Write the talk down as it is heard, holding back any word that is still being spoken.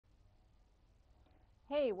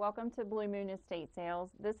Hey, welcome to Blue Moon Estate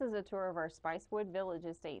Sales. This is a tour of our Spicewood Village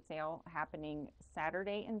estate sale happening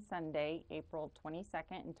Saturday and Sunday, April 22nd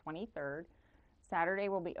and 23rd. Saturday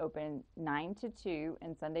will be open 9 to 2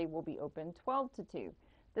 and Sunday will be open 12 to 2.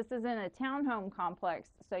 This is in a townhome complex,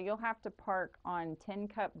 so you'll have to park on Tin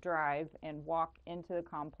Cup Drive and walk into the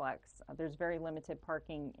complex. There's very limited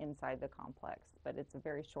parking inside the complex, but it's a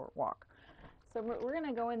very short walk. So we're going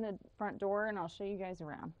to go in the front door and I'll show you guys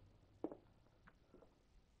around.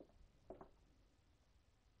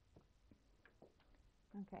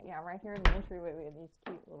 Okay, yeah, right here in the entryway we have these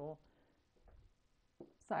cute little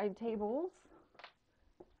side tables.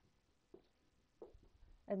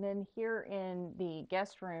 And then here in the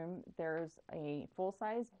guest room, there's a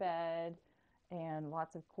full-size bed and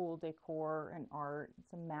lots of cool decor and art,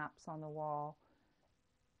 some maps on the wall.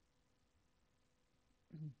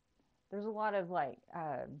 There's a lot of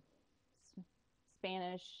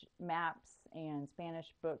Spanish maps and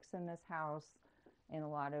Spanish books in this house and a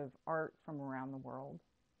lot of art from around the world.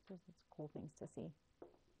 So it's cool things to see.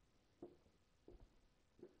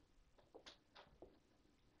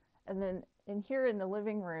 And then in here in the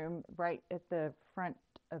living room, right at the front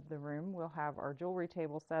of the room, we'll have our jewelry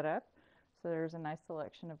table set up. So there's a nice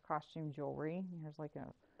selection of costume jewelry. Here's like a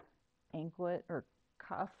anklet or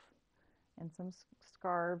cuff and some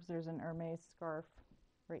scarves. There's an Hermes scarf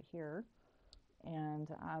right here. And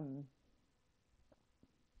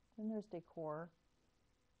then there's decor.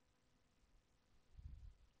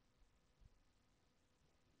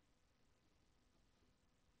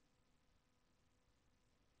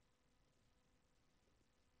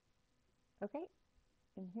 Okay,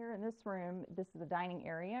 and here in this room, this is the dining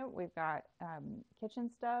area. We've got kitchen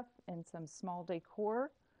stuff and some small decor.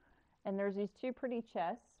 And there's these two pretty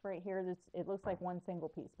chests right here. It looks like one single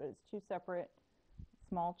piece, but it's two separate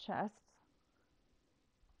small chests.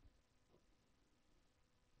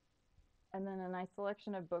 And then a nice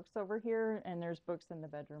selection of books over here, and there's books in the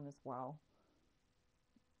bedroom as well.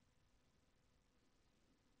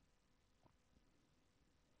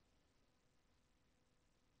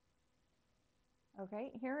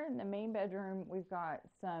 Okay, here in the main bedroom, we've got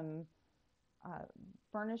some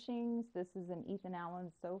furnishings. This is an Ethan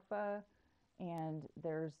Allen sofa, and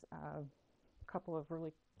there's a couple of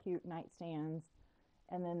really cute nightstands.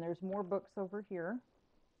 And then there's more books over here.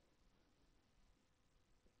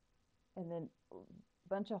 And then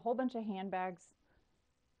a whole bunch of handbags.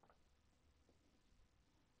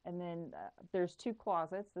 And then there's two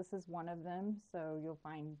closets. This is one of them, so you'll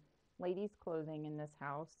find ladies' clothing in this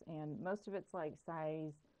house, and most of it's like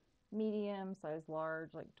size medium, size large,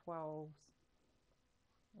 like 12s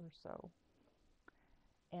or so.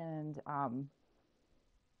 And a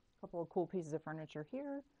couple of cool pieces of furniture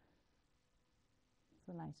here. It's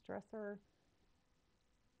a nice dresser.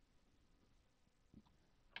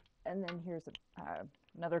 And then here's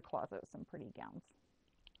another closet with some pretty gowns.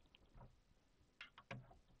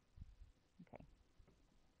 Okay.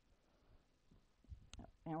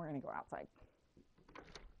 Now we're going to go outside.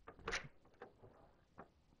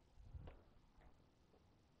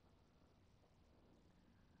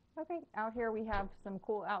 Okay, out here we have some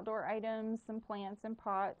cool outdoor items, some plants and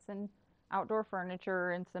pots and outdoor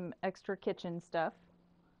furniture and some extra kitchen stuff.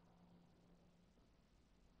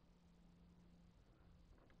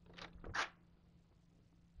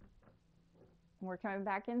 We're coming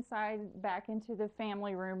back inside, back into the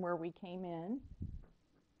family room where we came in.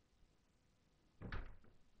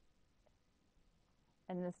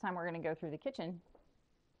 And this time we're going to go through the kitchen.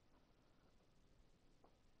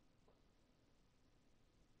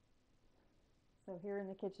 So here in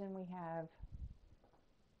the kitchen we have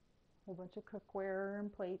a whole bunch of cookware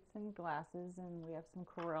and plates and glasses, and we have some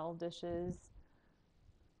Corelle dishes,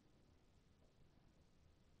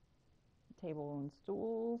 table and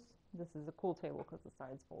stools. This is a cool table because the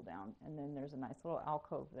sides fold down. And then there's a nice little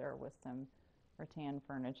alcove there with some rattan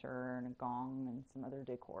furniture and a gong and some other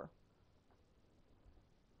decor.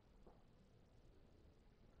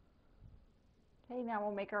 Okay, now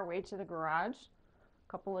we'll make our way to the garage.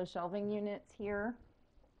 A couple of shelving units here.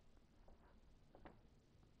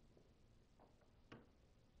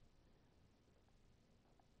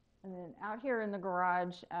 And then out here in the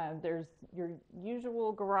garage, there's your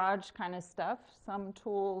usual garage kind of stuff, some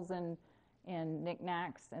tools and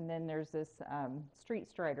knickknacks, and then there's this street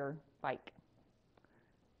strider bike.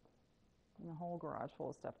 And the whole garage full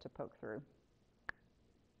of stuff to poke through.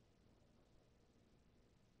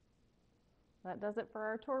 That does it for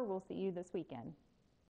our tour. We'll see you this weekend.